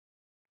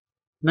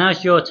now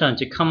it's your turn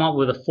to come up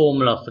with a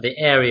formula for the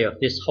area of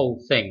this whole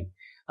thing.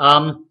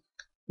 The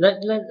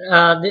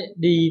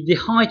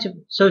height of,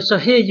 so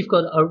here you've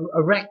got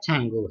a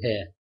rectangle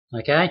here,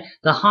 okay?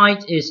 The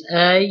height is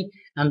A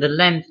and the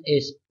length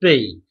is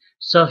B.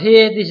 So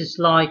here this is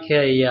like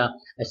a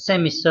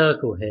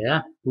semicircle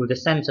here, with the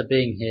center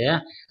being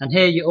here, and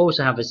here you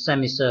also have a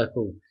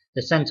semicircle,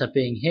 the center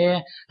being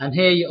here, and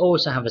here you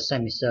also have a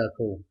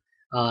semicircle,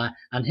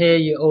 and here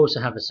you also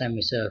have a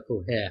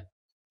semicircle here.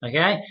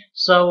 Okay,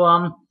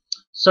 so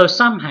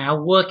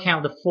somehow work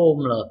out the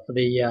formula for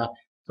the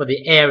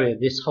area of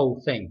this whole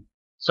thing.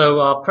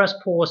 So press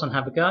pause and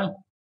have a go.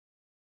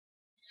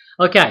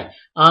 Okay,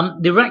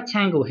 the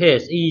rectangle here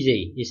is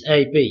easy, it's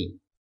AB,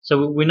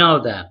 so we know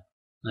that.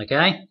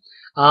 Okay,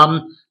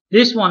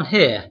 this one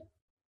here,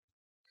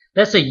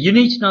 let's say you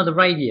need to know the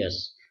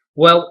radius.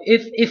 Well,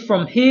 if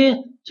from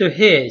here to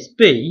here is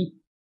B,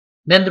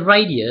 then the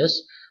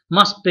radius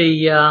must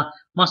be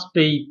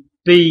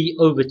B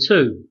over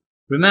 2.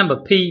 Remember,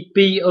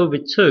 B over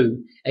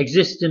 2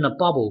 exists in a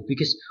bubble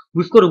because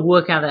we've got to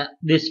work out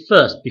this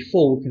first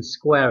before we can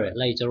square it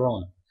later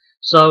on.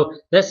 So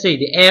let's see,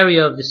 the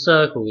area of the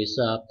circle is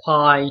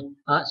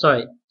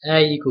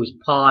A equals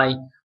pi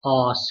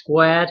r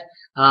squared.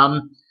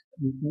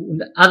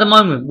 At the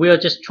moment, we are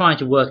just trying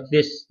to work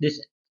this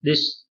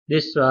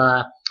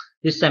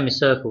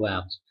semicircle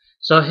out.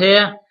 So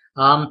here,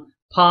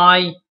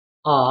 pi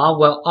r,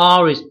 well,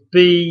 r is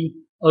b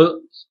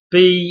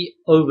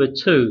over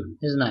 2,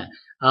 isn't it?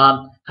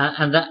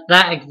 And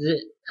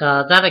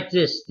that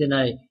exists in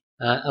a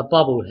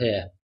bubble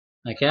here.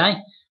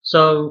 Okay.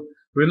 So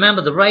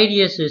remember, the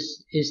radius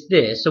is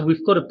this, so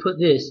we've got to put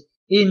this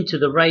into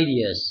the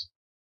radius,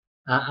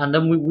 and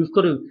then we've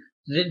got to.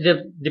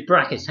 The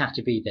brackets have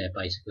to be there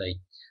basically.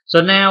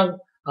 So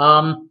now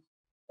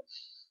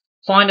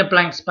find a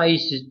blank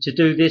space to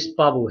do this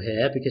bubble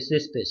here, because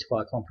this bit's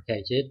quite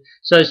complicated.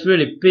 So it's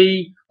really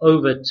b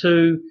over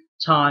 2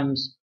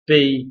 times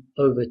b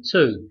over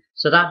 2.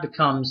 So that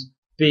becomes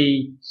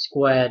b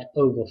squared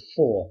over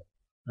 4.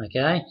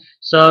 Okay.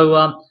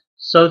 So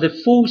so the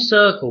full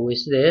circle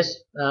is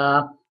this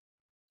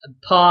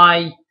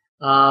pi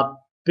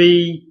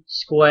b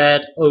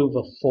squared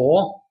over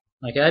 4.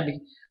 Okay.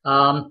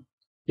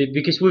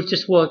 Because we've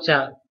just worked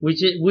out, we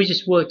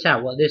just worked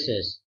out what this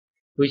is,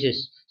 which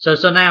is, so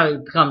now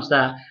it becomes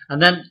that, and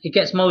then it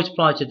gets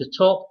multiplied to the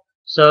top,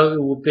 so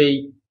it will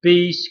be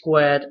b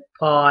squared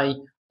pi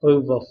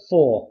over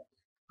 4.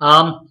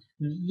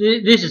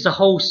 This is a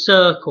whole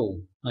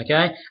circle,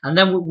 okay, and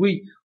then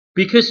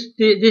because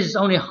this is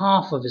only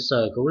half of a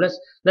circle,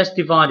 let's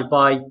divide it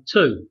by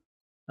 2.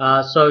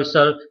 So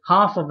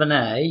half of an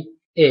A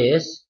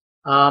is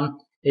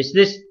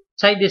this,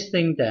 take this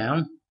thing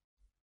down.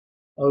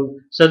 Oh,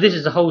 so this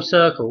is a whole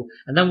circle,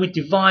 and then we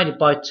divide it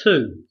by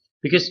 2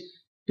 because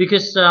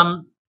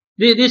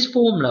this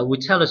formula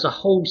would tell us a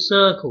whole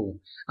circle,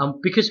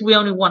 and because we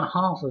only want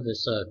half of the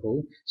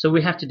circle, so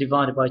we have to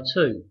divide it by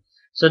 2.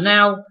 So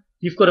now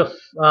you've got a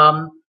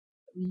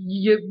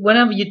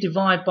whenever you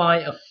divide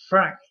by a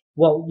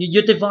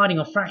you're dividing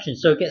a fraction,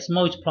 so it gets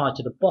multiplied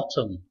to the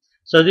bottom.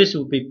 So this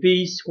will be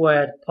b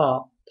squared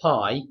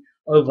pi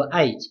over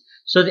 8.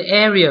 So the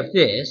area of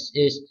this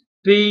is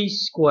b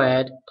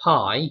squared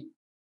pi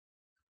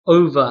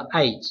over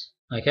 8,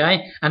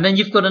 okay, and then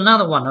you've got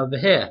another one over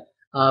here,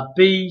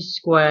 b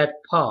squared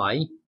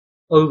pi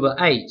over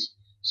 8.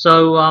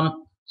 So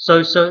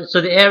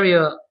the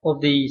area of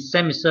the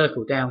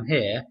semicircle down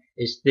here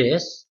is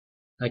this,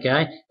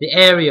 okay. The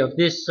area of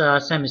this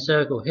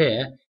semicircle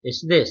here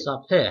is this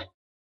up here,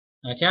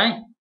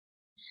 okay.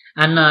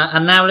 And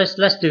now let's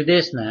do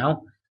this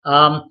now.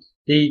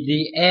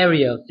 The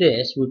area of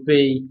this would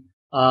be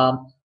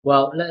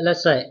well,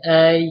 let's say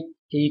a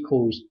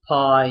equals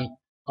pi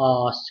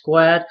r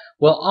squared.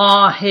 Well,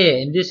 r here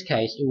in this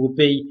case it will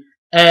be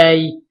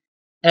a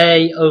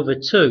over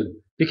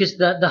 2, because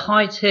the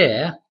height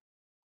here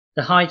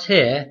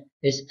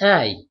is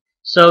a,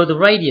 so the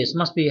radius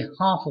must be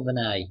half of an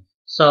a.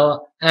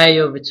 So a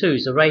over 2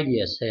 is the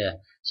radius here.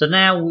 So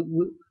now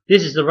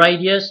this is the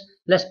radius.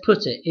 Let's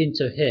put it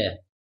into here.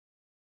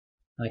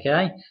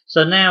 Okay.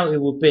 So now it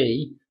will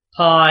be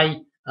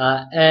pi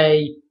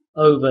a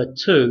over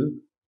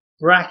 2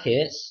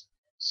 brackets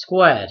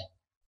squared,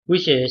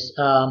 which is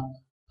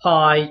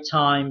pi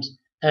times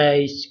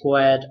a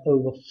squared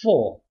over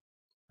 4.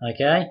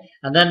 Okay,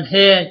 and then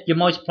here you're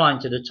multiplying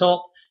to the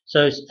top,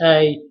 so it's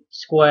a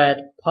squared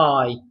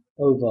pi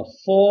over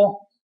 4.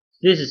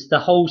 This is the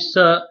whole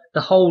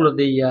of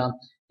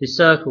the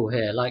circle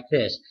here, like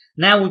this.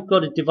 Now we've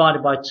got to divide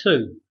it by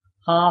 2.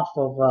 Half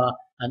of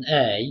an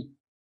a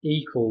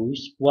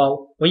equals,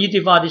 well, when you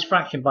divide this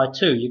fraction by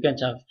 2, you're going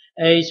to have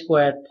a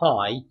squared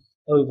pi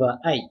over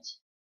 8.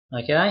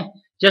 Okay,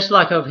 just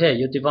like over here,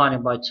 you're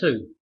dividing by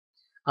 2.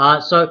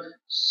 So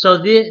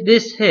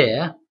this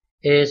here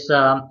is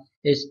a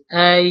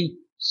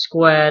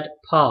squared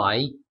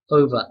pi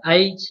over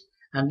 8,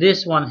 and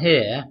this one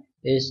here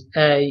is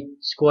a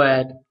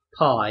squared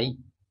pi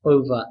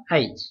over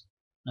 8.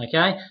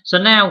 Okay, so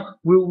now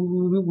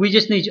we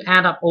just need to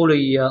add up all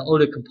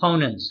the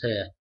components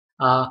here.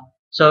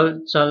 So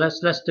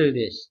let's do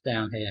this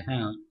down here.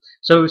 Hang on.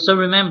 So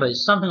remember,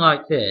 it's something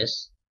like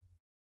this.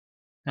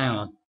 Hang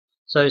on.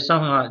 So it's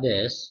something like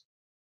this.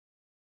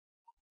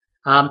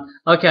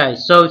 Okay,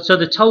 so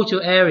the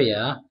total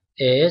area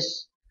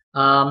is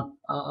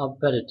I'll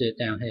better do it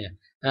down here.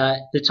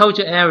 The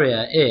total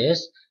area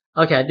is,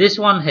 okay, this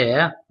one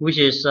here, which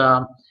is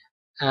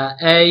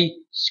a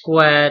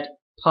squared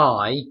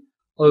pi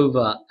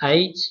over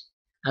 8,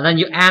 and then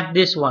you add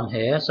this one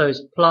here, so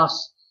it's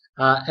plus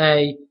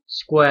a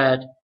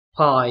squared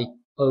pi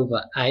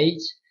over 8,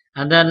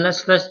 and then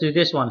let's do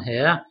this one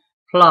here,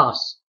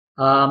 plus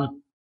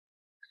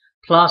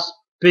plus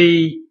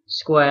b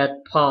squared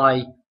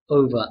pi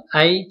over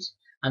 8,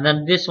 and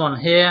then this one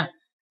here,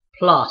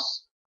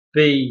 plus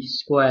b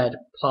squared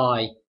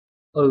pi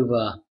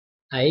over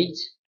 8.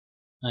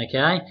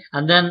 Okay,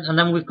 and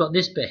then we've got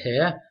this bit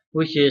here,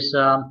 which is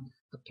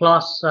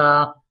plus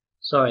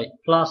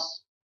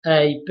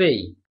ab.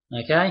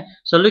 Okay,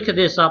 so look at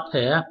this up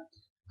here.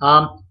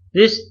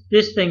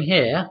 This thing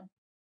here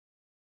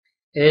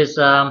is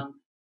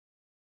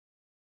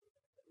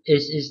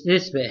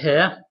this bit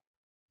here.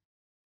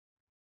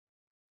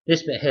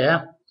 This bit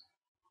here.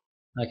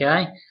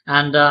 Okay,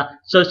 and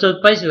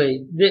so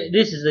basically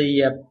this is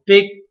the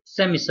big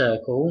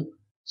semicircle,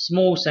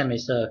 small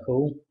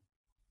semicircle,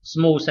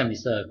 small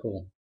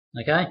semicircle.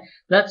 Okay,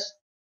 let's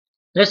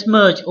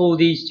merge all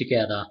these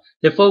together.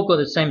 They've all got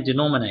the same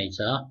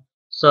denominator,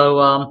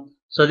 so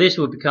this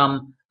will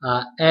become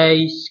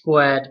a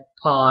squared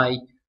pi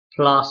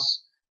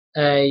plus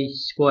a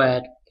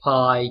squared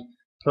pi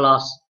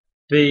plus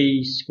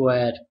b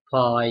squared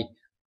pi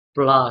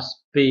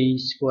plus b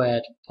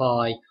squared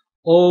pi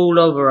all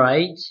over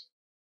 8.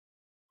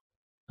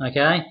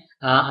 Okay,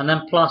 and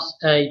then plus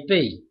ab.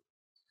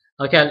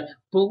 Okay,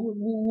 but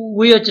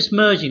we are just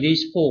merging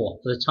these four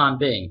for the time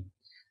being.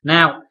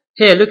 Now,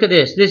 here, look at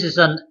this. This is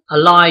a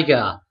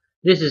Liga.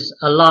 This is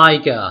a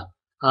Liga.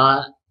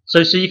 So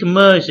you can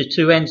merge the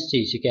two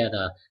entities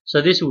together. So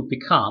this will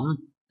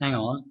become, hang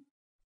on,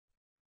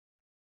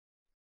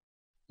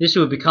 this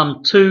will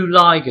become 2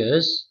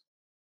 Ligas,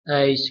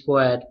 a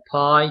squared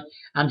pi,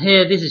 and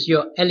here this is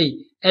your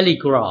Ellie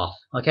graph.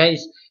 Okay,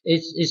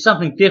 it's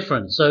something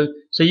different. So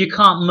you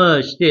can't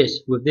merge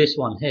this with this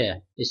one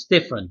here. It's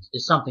different.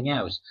 It's something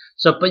else.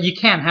 So, but you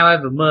can,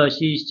 however, merge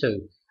these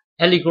two.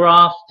 Ellie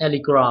graph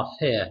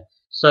here.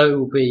 So it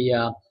will be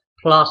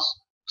plus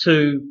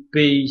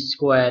 2b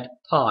squared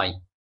pi.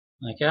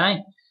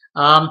 Okay.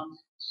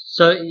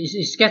 So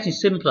it's getting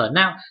simpler.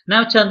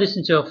 Now turn this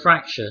into a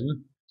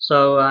fraction.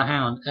 So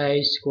hang on,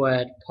 a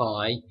squared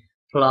pi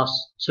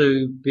plus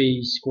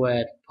 2b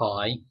squared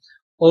pi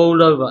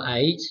all over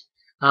 8.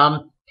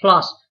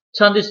 Plus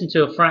turn this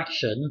into a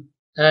fraction,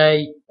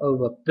 a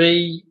over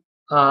b,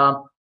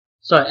 ab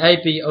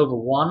over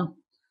 1,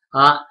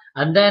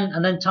 and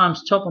then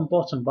times top and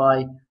bottom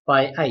by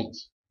 8.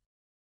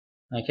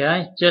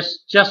 Okay,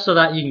 just so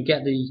that you can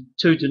get the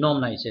two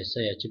denominators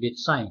here to be the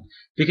same.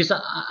 Because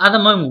at the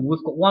moment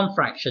we've got one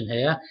fraction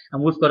here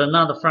and we've got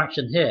another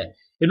fraction here.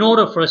 In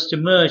order for us to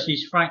merge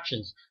these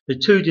fractions, the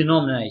two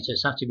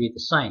denominators have to be the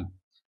same.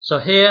 So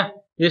here,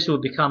 this will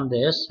become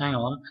this. Hang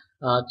on,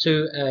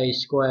 2a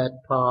squared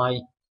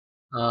pi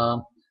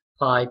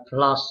pi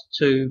plus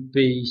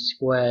 2b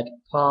squared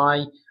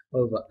pi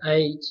over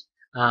 8.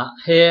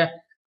 Here,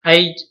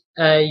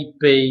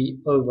 8ab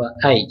over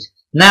 8.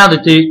 Now the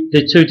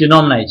two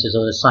denominators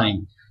are the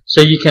same,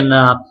 so you can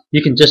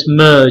just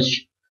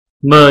merge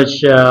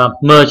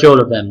all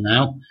of them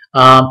now.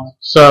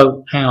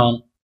 So hang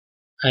on,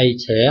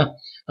 8 here.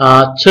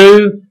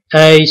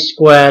 2a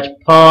squared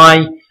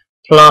pi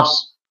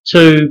plus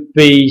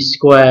 2b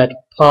squared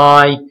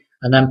pi,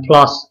 and then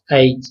plus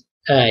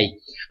 8a.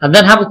 And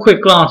then have a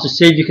quick glance to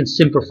see if you can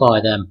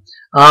simplify them.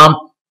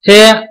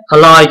 Here a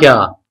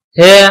Liga,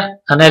 here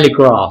an Ellie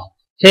graph,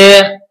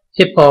 here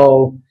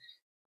hippo,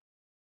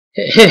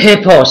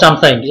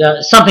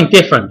 something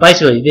different.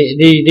 Basically,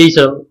 these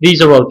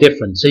are all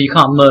different, so you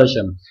can't merge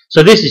them.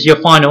 So this is your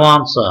final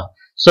answer.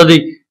 So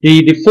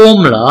the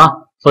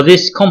formula for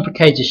this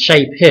complicated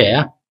shape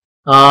here,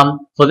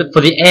 for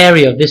the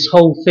area of this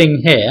whole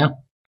thing here,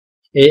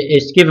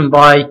 is given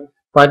by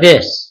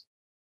this,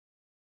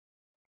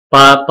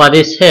 by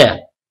this here.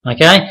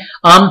 Okay.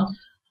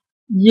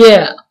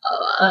 Yeah.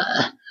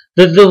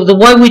 The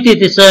way we did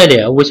this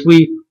earlier was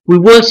we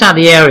worked out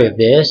the area of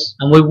this,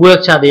 and we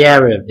worked out the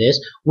area of this.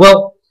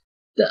 Well,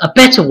 a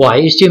better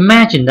way is to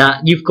imagine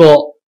that you've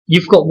got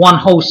one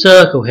whole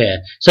circle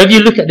here. So if you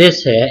look at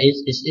this here,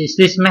 it's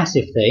this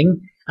massive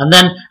thing, and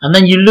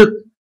then you look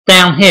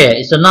down here,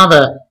 it's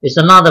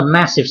another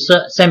massive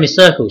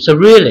semicircle. So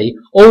really,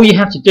 all you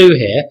have to do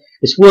here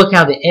is work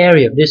out the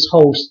area of this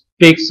whole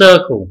big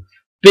circle.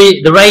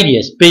 The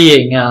radius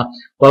being,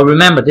 well,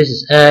 remember this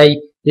is A,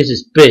 this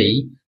is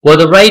B. Well,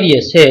 the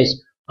radius here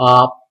is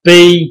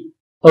B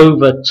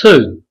over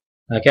 2.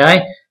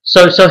 Okay,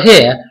 so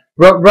here,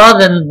 rather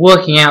than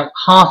working out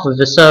half of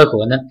the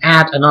circle and then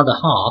add another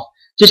half,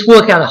 just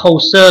work out the whole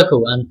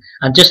circle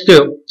and just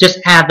do it, just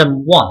add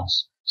them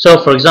once. So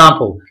for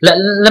example,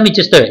 let me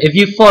just do it. If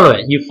you follow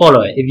it, you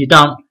follow it. If you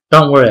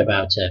don't worry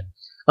about it.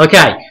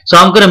 Okay, so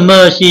I'm going to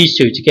merge these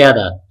two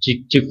together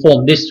to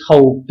form this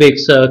whole big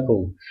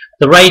circle.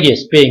 The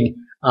radius being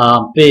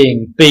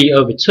b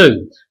over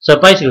 2. So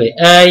basically,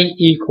 a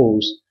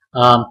equals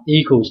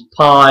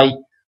pi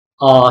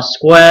r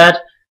squared.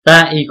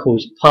 That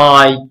equals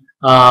pi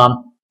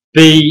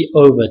b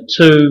over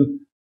 2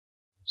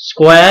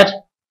 squared.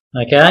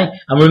 Okay,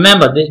 and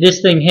remember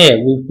this thing here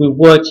we've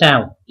worked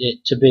out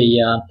it to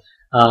be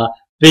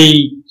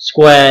b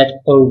squared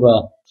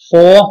over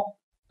 4.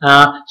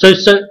 Hang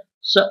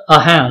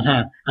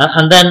on,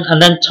 and then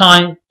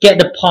get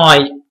the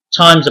pi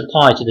times the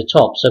pi to the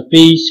top. So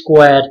b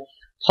squared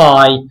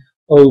pi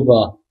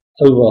over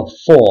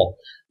 4.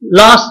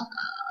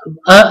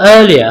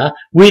 Earlier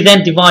we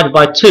then divided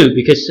by 2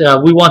 because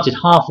we wanted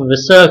half of a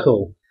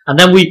circle, and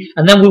then we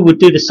would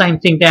do the same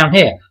thing down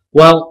here.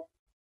 Well,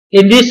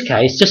 in this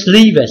case, just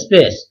leave as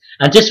this,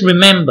 and just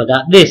remember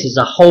that this is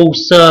a whole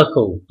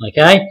circle.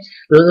 Okay.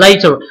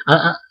 Later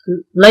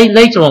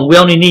on, we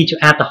only need to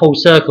add the whole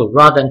circle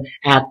rather than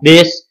add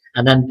this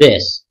and then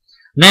this.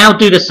 Now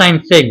do the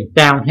same thing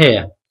down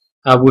here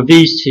with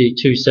these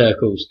two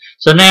circles.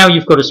 So now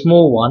you've got a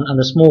small one and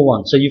a small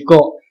one. So you've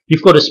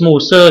got a small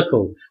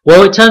circle.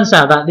 Well, it turns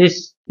out that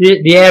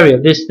the area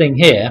of this thing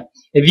here,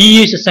 if you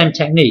use the same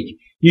technique,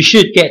 you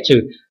should get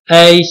to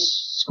a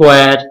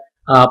squared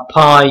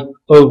pi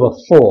over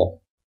 4.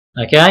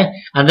 Okay,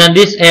 and then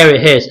this area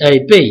here is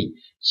AB.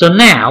 So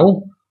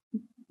now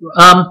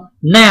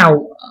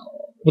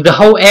with the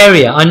whole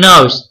area, I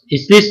know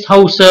is this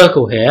whole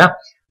circle here,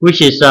 which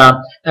is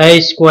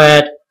a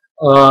squared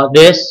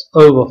this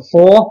over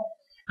 4,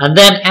 and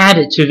then add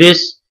it to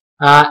this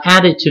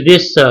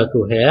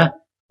circle here,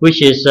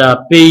 which is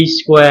b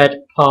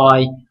squared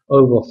pi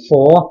over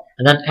 4,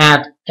 and then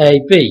add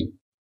AB.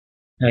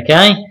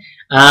 Okay,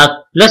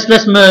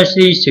 let's merge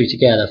these two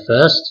together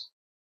first.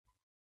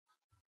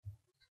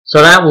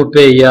 So that would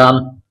be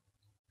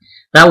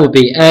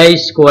a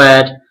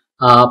squared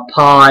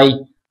pi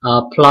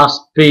plus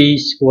b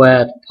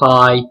squared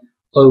pi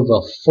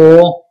over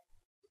 4.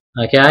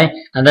 Okay,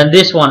 and then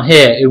this one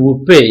here, it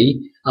will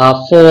be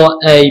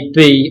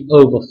 4ab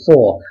over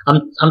 4.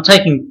 I'm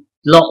taking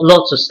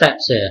lots of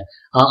steps here.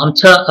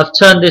 I've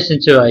turned this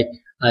into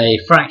a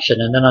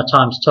fraction, and then I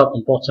times top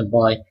and bottom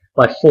by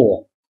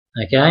 4.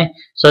 Okay,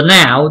 so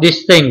now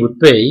this thing would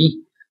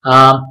be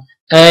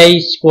a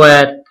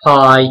squared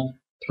pi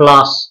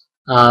plus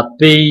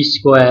b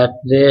squared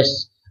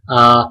this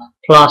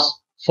plus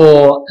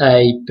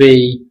 4ab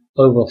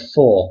over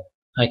 4.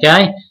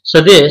 Okay,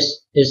 so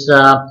this is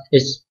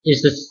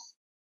the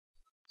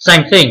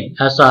same thing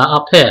as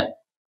up here.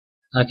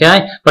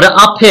 Okay, but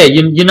up here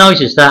you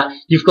notice that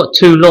you've got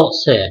two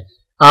lots here.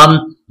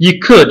 You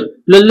could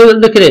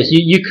look at this.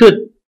 You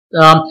could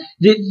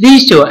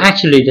these two are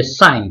actually the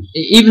same,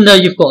 even though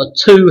you've got a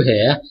 2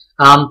 here.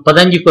 But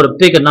then you've got a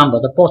bigger number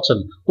at the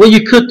bottom. What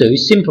you could do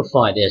is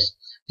simplify this.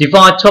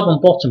 Divide top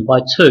and bottom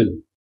by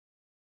 2.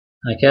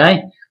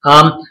 Okay.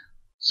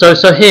 So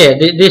here,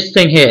 this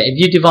thing here, if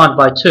you divide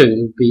by 2, it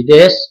would be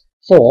this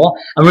 4.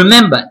 And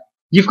remember,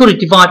 you've got to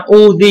divide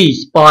all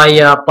these by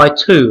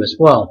 2 as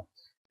well.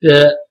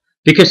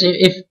 Because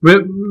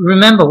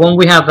remember when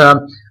we have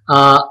a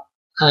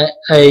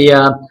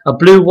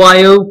blue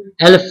whale,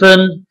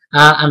 elephant,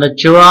 and a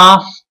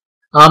giraffe.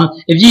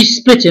 If you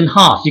split in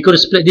half, you've got to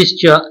split this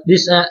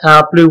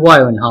blue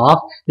whale in half,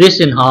 this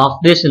in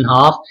half, this in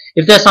half.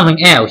 If there's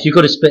something else, you've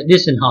got to split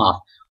this in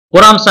half.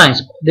 What I'm saying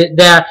is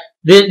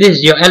this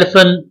is your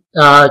elephant,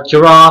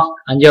 giraffe,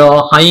 and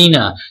your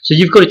hyena. So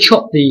you've got to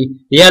chop the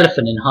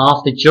elephant in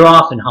half, the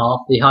giraffe in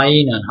half, the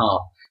hyena in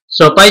half.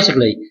 So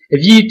basically,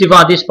 if you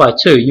divide this by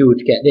 2, you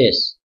would get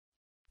this.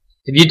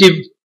 If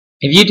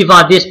you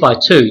divide this by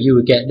 2, you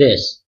would get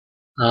this.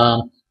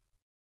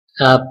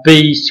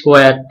 B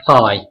squared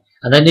pi.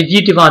 And then if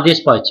you divide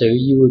this by 2,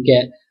 you would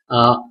get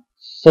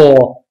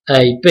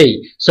 4ab.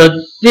 So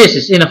this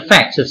is in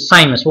effect the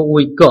same as what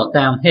we've got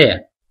down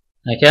here.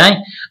 Okay.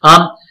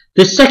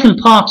 The second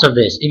part of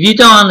this, if you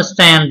don't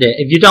understand it,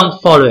 if you don't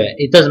follow it,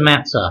 it doesn't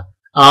matter.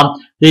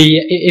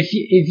 If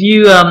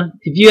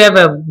you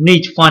ever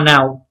need to find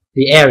out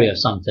the area of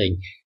something,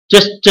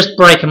 just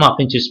break them up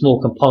into small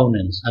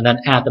components and then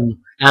add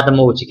them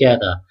all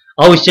together.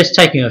 I was just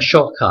taking a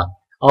shortcut.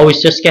 I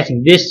was just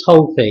getting this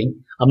whole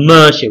thing and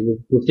merge it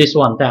with this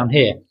one down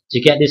here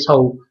to get this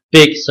whole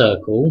big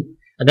circle,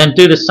 and then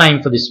do the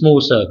same for the small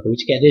circle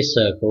to get this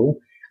circle,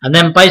 and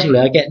then basically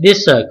I get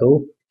this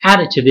circle, add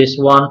it to this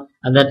one,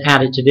 and then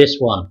add it to this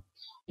one.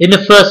 In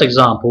the first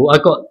example, I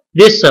got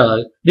this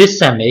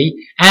semi,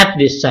 add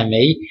this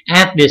semi,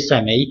 add this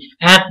semi,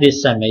 add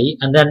this semi,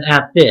 and then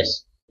add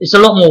this. It's a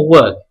lot more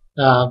work,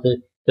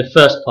 the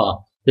first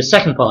part. The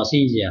second part is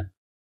easier.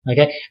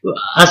 Okay,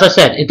 as I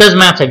said, it doesn't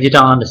matter if you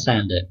don't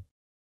understand it.